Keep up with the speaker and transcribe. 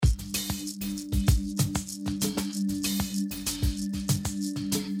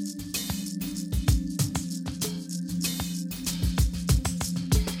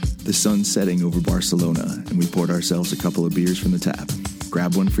The sun's setting over Barcelona, and we poured ourselves a couple of beers from the tap.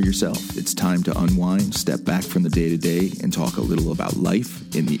 Grab one for yourself. It's time to unwind, step back from the day-to-day, and talk a little about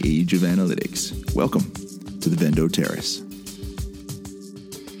life in the age of analytics. Welcome to the Vendo Terrace.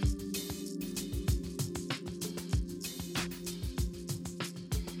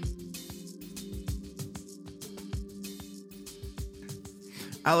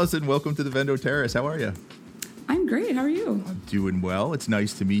 Allison, welcome to the Vendo Terrace. How are you? I'm great. How are you? I'm doing well. It's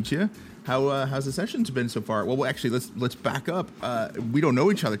nice to meet you. How's the sessions been so far? Well, actually, let's back up. We don't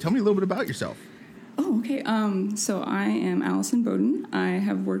know each other. Tell me a little bit about yourself. Oh, okay. So I am Allison Bowden. I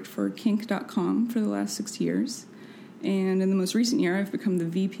have worked for kink.com for the last 6 years. And in the most recent year, I've become the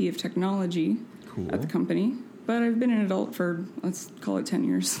VP of technology at the company. But I've been an adult for, let's call it 10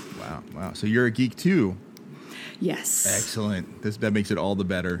 years. Wow. So you're a geek too? Yes. Excellent. That makes it all the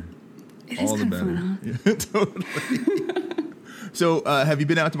better. It is kind of fun, huh? Yeah, totally. So, have you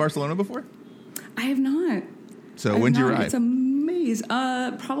been out to Barcelona before? I have not. So, when'd you arrive? It's amazing.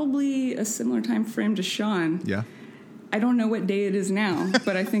 Probably a similar time frame to Sean. Yeah. I don't know what day it is now,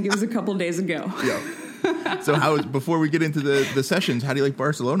 but I think it was a couple days ago. Yeah. So, before we get into the sessions, how do you like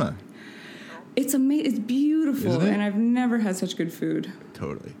Barcelona? It's amazing. It's beautiful, Isn't it? and I've never had such good food.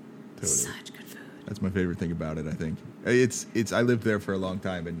 Totally. Such good food. That's my favorite thing about it, I think. It's I lived there for a long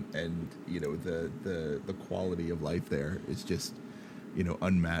time, and you know, the quality of life there is just, you know,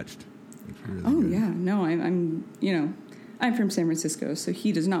 unmatched. It's really good. Yeah. No, I'm from San Francisco, so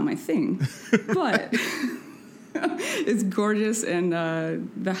heat is not my thing. But it's gorgeous, and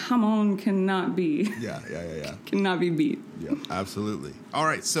the jamon cannot be. Yeah. Cannot be beat. Yeah, absolutely. All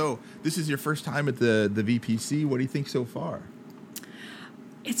right, so this is your first time at the VPC. What do you think so far?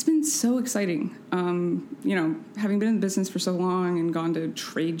 It's been so exciting. Having been in the business for so long and gone to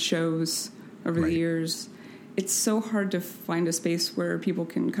trade shows over the years, it's so hard to find a space where people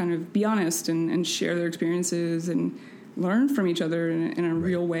can kind of be honest and share their experiences and learn from each other in a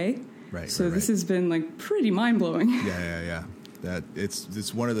real way. So this has been like pretty mind-blowing. Yeah. That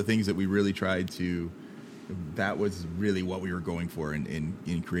it's one of the things that we really tried to. That was really what we were going for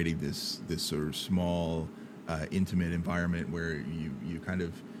in creating this sort of small, intimate environment where you kind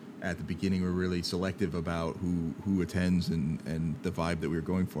of at the beginning were really selective about who attends and the vibe that we were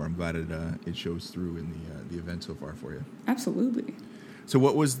going for. I'm glad it shows through in the event so far for you. Absolutely. So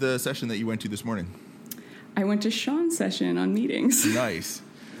what was the session that you went to this morning? I went to Sean's session on meetings. Nice.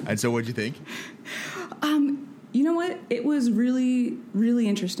 And so what'd you think? You know what? It was really, really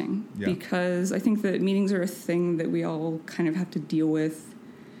interesting because I think that meetings are a thing that we all kind of have to deal with,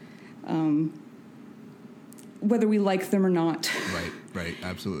 whether we like them or not. Right,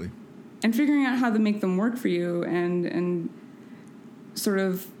 absolutely. And figuring out how to make them work for you and sort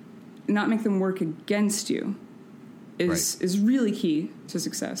of not make them work against you is really key to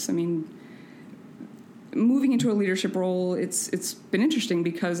success. I mean, moving into a leadership role, it's been interesting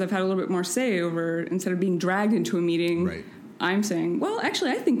because I've had a little bit more say over, instead of being dragged into a meeting, I'm saying, well,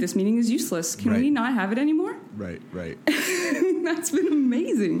 actually, I think this meeting is useless. Can we not have it anymore? Right. That's been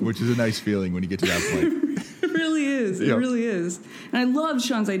amazing. Which is a nice feeling when you get to that point. It really is. It really is. And I love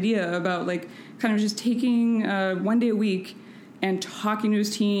Sean's idea about like kind of just taking 1 day a week and talking to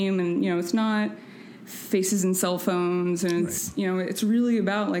his team. And, it's not faces and cell phones. And it's, it's really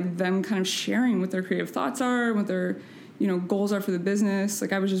about like them kind of sharing what their creative thoughts are, what their, goals are for the business.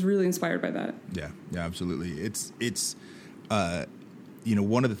 Like I was just really inspired by that. Yeah, absolutely. It's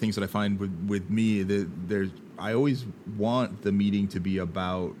one of the things that I find with me, I always want the meeting to be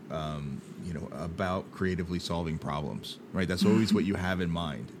about, about creatively solving problems, right? That's always what you have in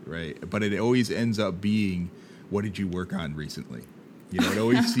mind, right? But it always ends up being, what did you work on recently? It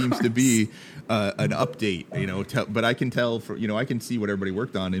always seems to be an update, but I can tell I can see what everybody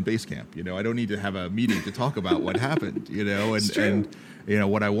worked on in Basecamp. I don't need to have a meeting to talk about what happened, and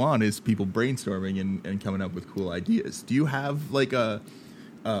what I want is people brainstorming and coming up with cool ideas. Do you have like a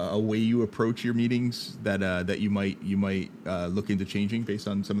way you approach your meetings that you might look into changing based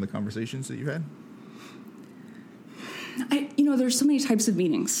on some of the conversations that you've had? There's so many types of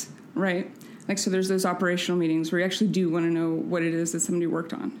meetings, right? Like, so there's those operational meetings where you actually do want to know what it is that somebody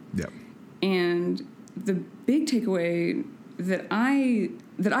worked on. Yeah. And the big takeaway that I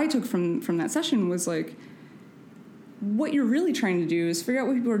took from that session was like, what you're really trying to do is figure out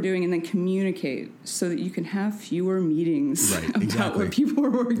what people are doing and then communicate so that you can have fewer meetings about what people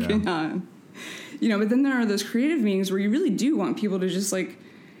are working on. But then there are those creative meetings where you really do want people to just like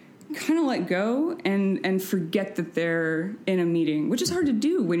kind of let go and forget that they're in a meeting, which is hard to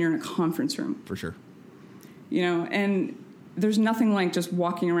do when you're in a conference room. For sure. And there's nothing like just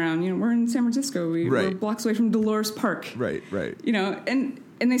walking around. We're in San Francisco. We're blocks away from Dolores Park. Right. And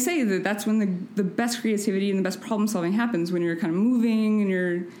and they say that that's when the best creativity and the best problem solving happens, when you're kind of moving and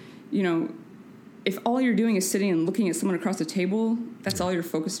you're, you know, if all you're doing is sitting and looking at someone across the table, that's all you're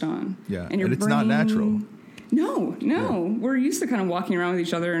focused on. Yeah, and it's not natural. No. Yeah. We're used to kind of walking around with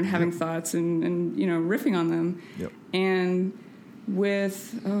each other and having thoughts and, you know, riffing on them. Yep. And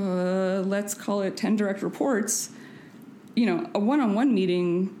with, let's call it 10 direct reports, you know, a one-on-one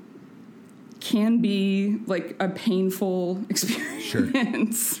meeting can be like a painful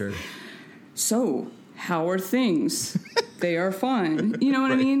experience. Sure. So, how are things? They are fun. You know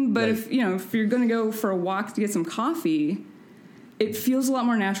what I mean? But if you're going to go for a walk to get some coffee, it feels a lot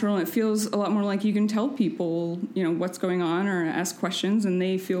more natural, and it feels a lot more like you can tell people, you know, what's going on or ask questions, and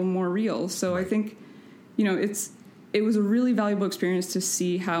they feel more real. So I think, you know, it was a really valuable experience to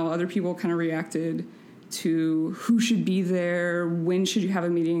see how other people kind of reacted to who should be there, when should you have a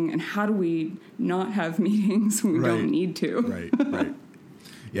meeting, and how do we not have meetings when we don't need to. Right.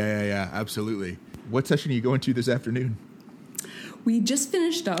 Yeah, absolutely. What session are you going to this afternoon? We just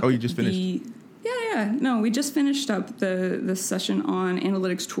finished up. Oh, you just finished? Yeah. No, we just finished up the session on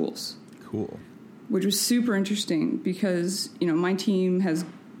analytics tools. Cool. Which was super interesting because, you know, my team has,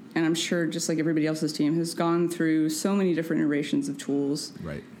 and I'm sure just like everybody else's team, has gone through so many different iterations of tools.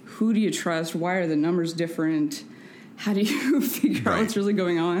 Right. Who do you trust? Why are the numbers different? How do you figure out what's really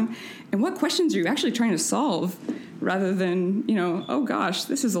going on? And what questions are you actually trying to solve, rather than, you know, oh gosh,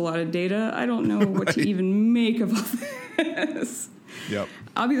 this is a lot of data. I don't know what to even make of all this. Yep.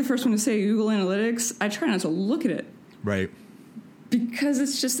 I'll be the first one to say Google Analytics, I try not to look at it. Right. Because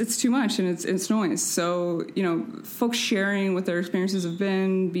it's too much and it's noise. So, you know, folks sharing what their experiences have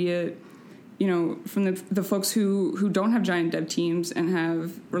been, be it, you know, from the folks who don't have giant dev teams and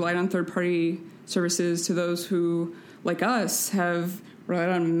have relied on third-party services, to those who, like us, have relied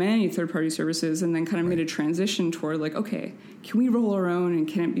on many third-party services and then kind of made a transition toward, like, okay, can we roll our own and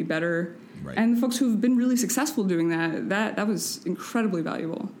can it be better? Right. And the folks who have been really successful doing that was incredibly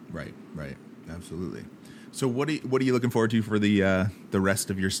valuable. Right. Absolutely. So what are you looking forward to for the rest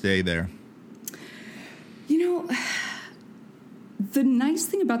of your stay there? You know, the nice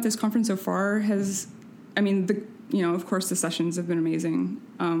thing about this conference so far has, I mean, of course the sessions have been amazing,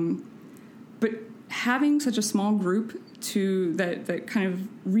 but having such a small group that kind of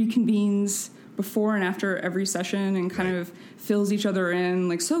reconvenes before and after every session and kind of fills each other in,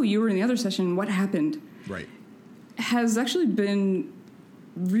 like, so you were in the other session, what happened? Right. Has actually been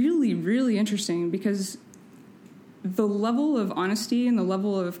really, really interesting, because the level of honesty and the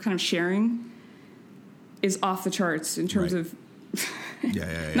level of kind of sharing is off the charts in terms of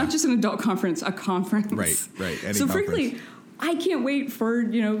not just an adult conference, a conference. Right. Any so conference. frankly, I can't wait for,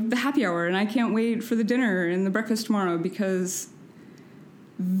 you know, the happy hour, and I can't wait for the dinner and the breakfast tomorrow, because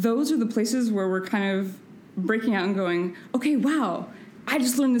those are the places where we're kind of breaking out and going, okay, wow, I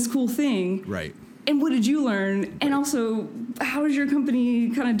just learned this cool thing. Right. And what did you learn? And also, how has your company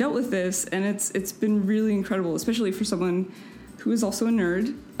kind of dealt with this? And it's been really incredible, especially for someone who is also a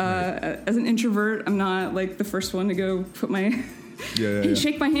nerd. As an introvert, I'm not like the first one to go put my hey,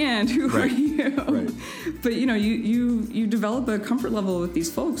 shake my hand. Who are you? Right. But you know, you develop a comfort level with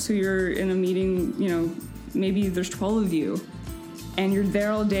these folks who you're in a meeting. You know, maybe there's 12 of you, and you're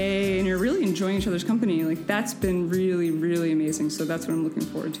there all day, and you're really enjoying each other's company. Like, that's been really, really amazing. So that's what I'm looking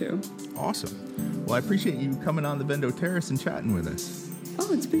forward to. Awesome. Well, I appreciate you coming on the Vendo Terrace and chatting with us.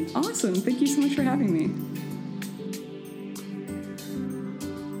 Oh, it's been awesome. Thank you so much for having me.